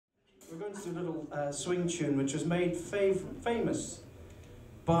going to do a little swing tune which was made famous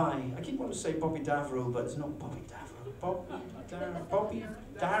by, I keep wanting to say Bobby Davril, but it's not Bobby Davril.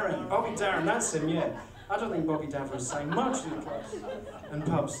 Bobby Darin, that's him, yeah. I don't think Bobby Davril sang much in the clubs and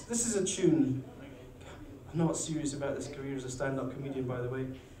pubs. This is a tune. I'm not serious about this career as a stand-up comedian, by the way.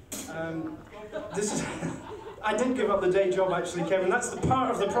 This is. I did give up the day job, actually, Kevin. That's the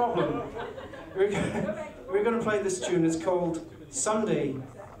part of the problem. We're going to play this tune. It's called Sunday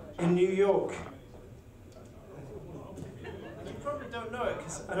in New York. You probably don't know it,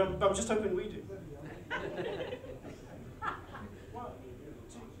 and I'm just hoping we do.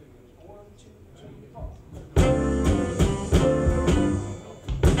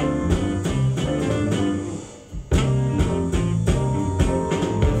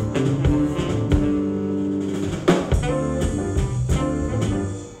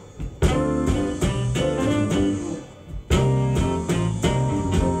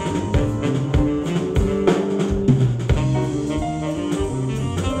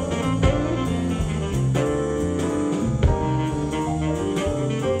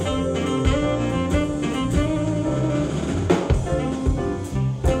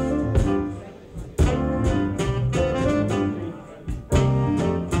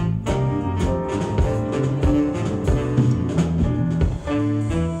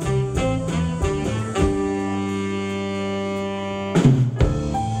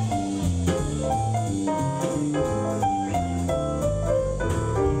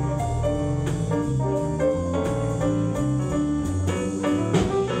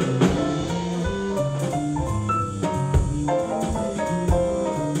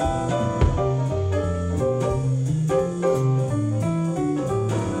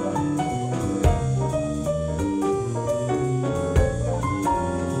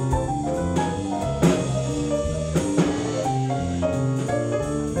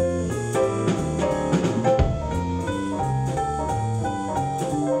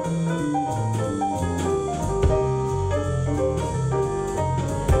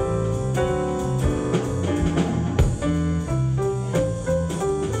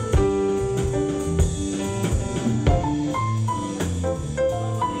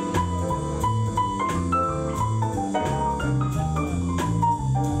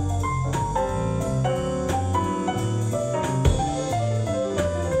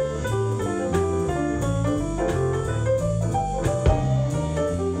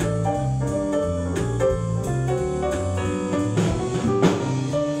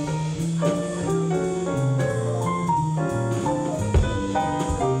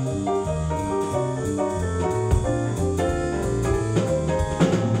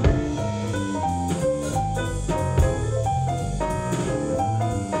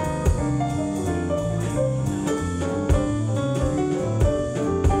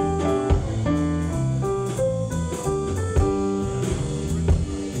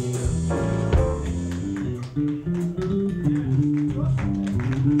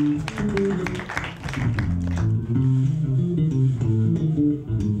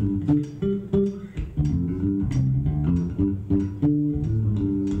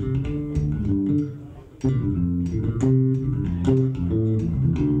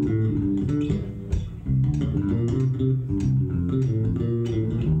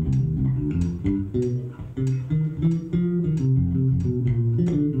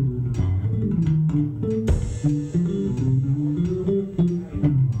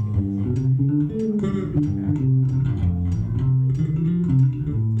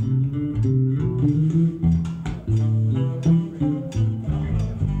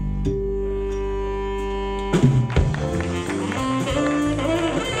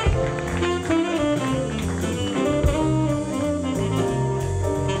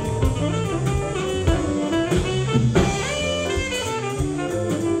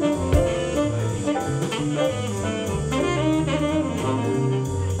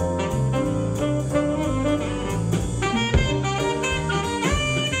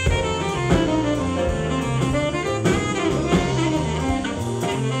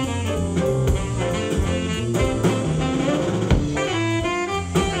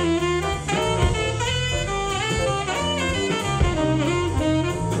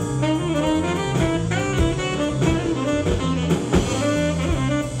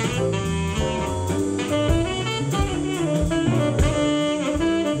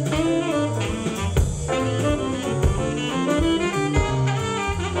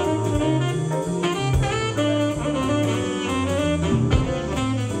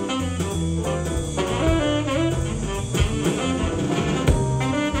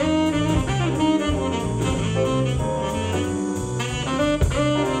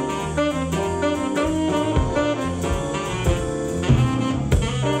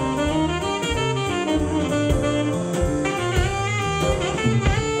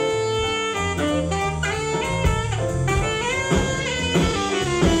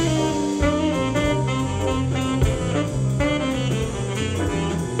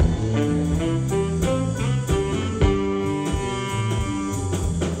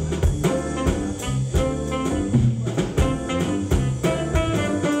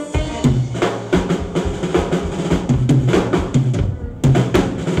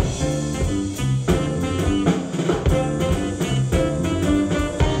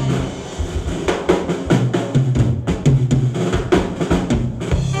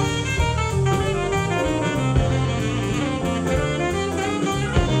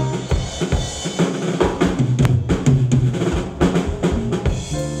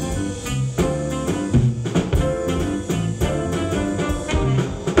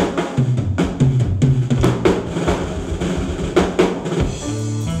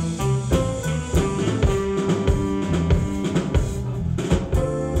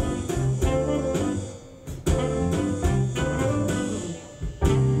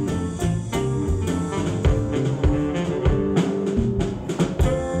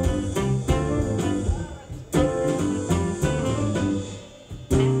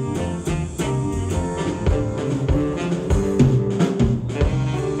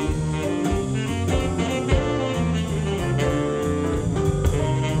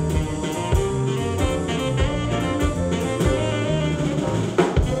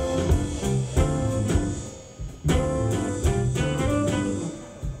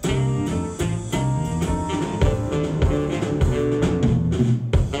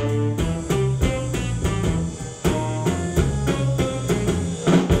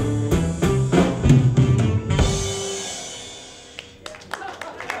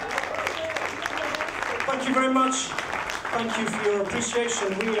 thank you very much. Thank you for your appreciation.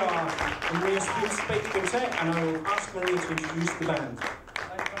 We are the Maria Spate Quintet, and I will ask Maria to introduce the band.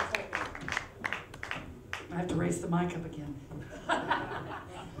 I have to raise the mic up again.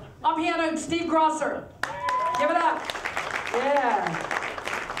 On piano, Steve Grossart. Give it up. Yeah.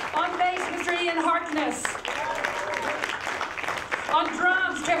 On bass, Mr. Ian Harkness. On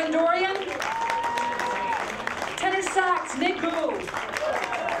drums, Kevin Dorrian. Tenor sax, Nick Gould.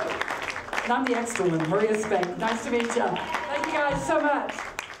 And I'm the extra one, Maria Spate. Nice to meet you. Thank you guys so much.